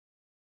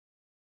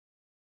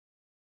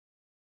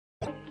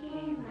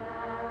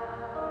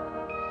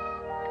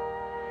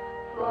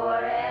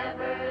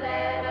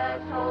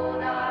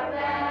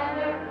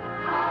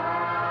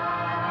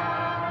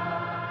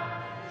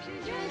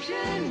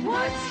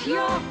What's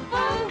your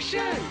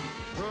function?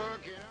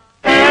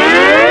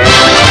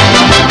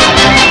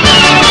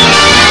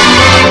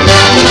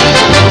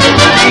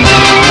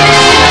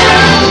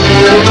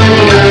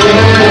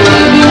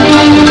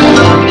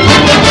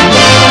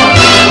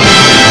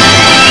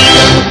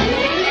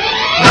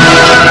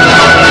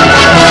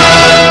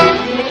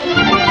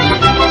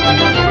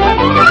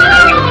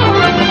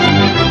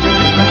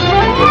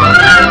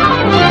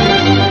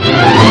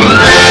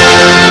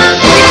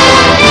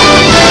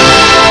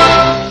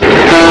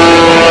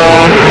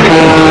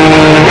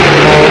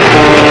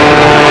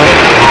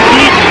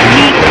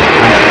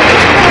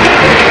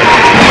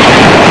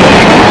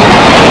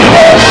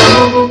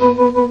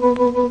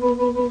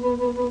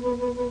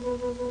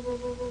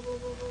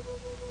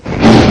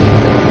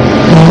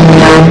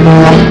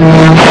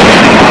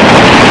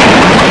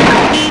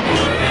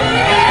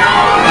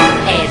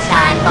 It's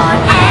time for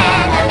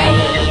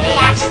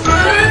Animaniacs,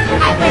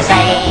 and we're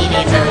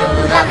zany to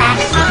the max.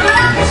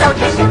 So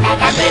just sit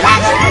back and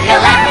relax,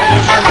 you'll laugh when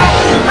you shall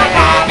laugh. We're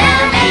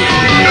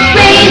Animaniacs.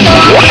 Rainbow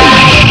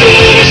bright,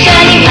 clear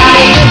shining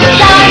light,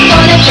 stars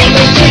gonna take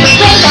us to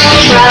Rainbow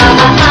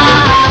Bright.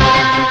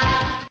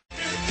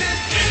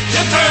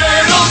 The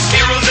turtles,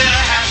 heroes in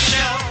a half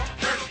shell.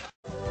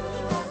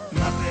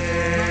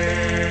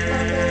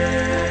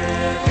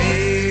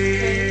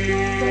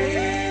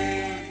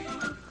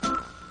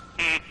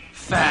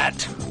 Fat.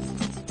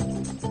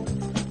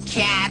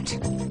 Cat.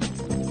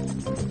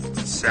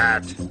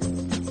 Sat.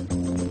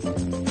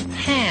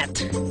 Hat.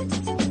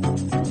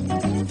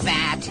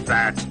 Fat.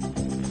 Fat.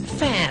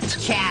 Fat.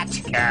 Cat.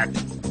 Cat.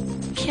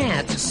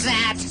 Cat.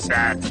 Sat.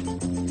 Sat.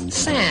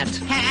 Sat.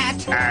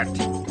 Hat. Hat.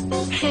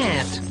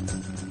 Hat.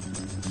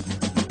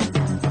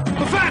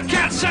 A fat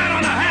cat sat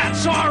on a hat,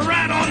 saw a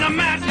rat on the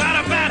mat,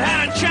 got a bat,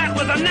 had a chat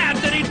with a gnat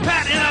that he'd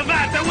pat in a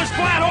vat that was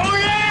flat. Oh,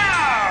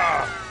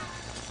 yeah!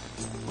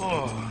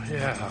 Oh,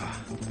 yeah.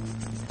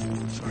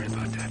 Sorry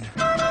about that.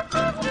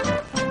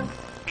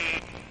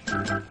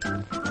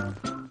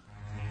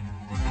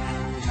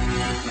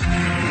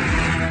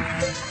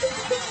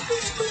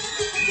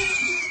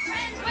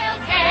 Friends will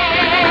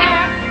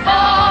care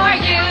for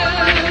you.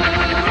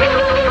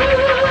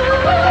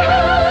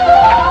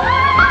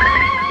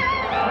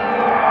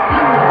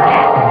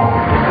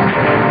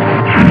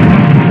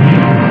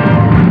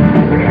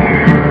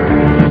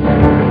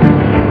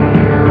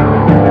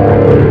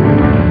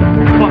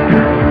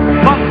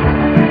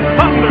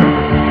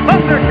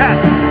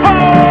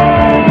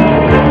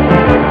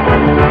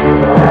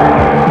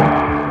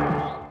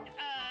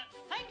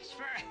 Thanks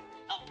for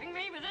helping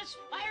me with this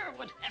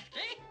firewood, Hefty.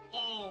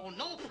 Oh,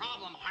 no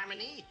problem,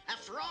 Harmony.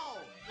 After all,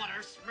 what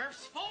are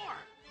Smurfs for?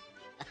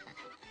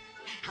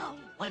 How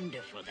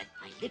wonderful that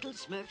my little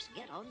Smurfs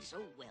get on so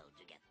well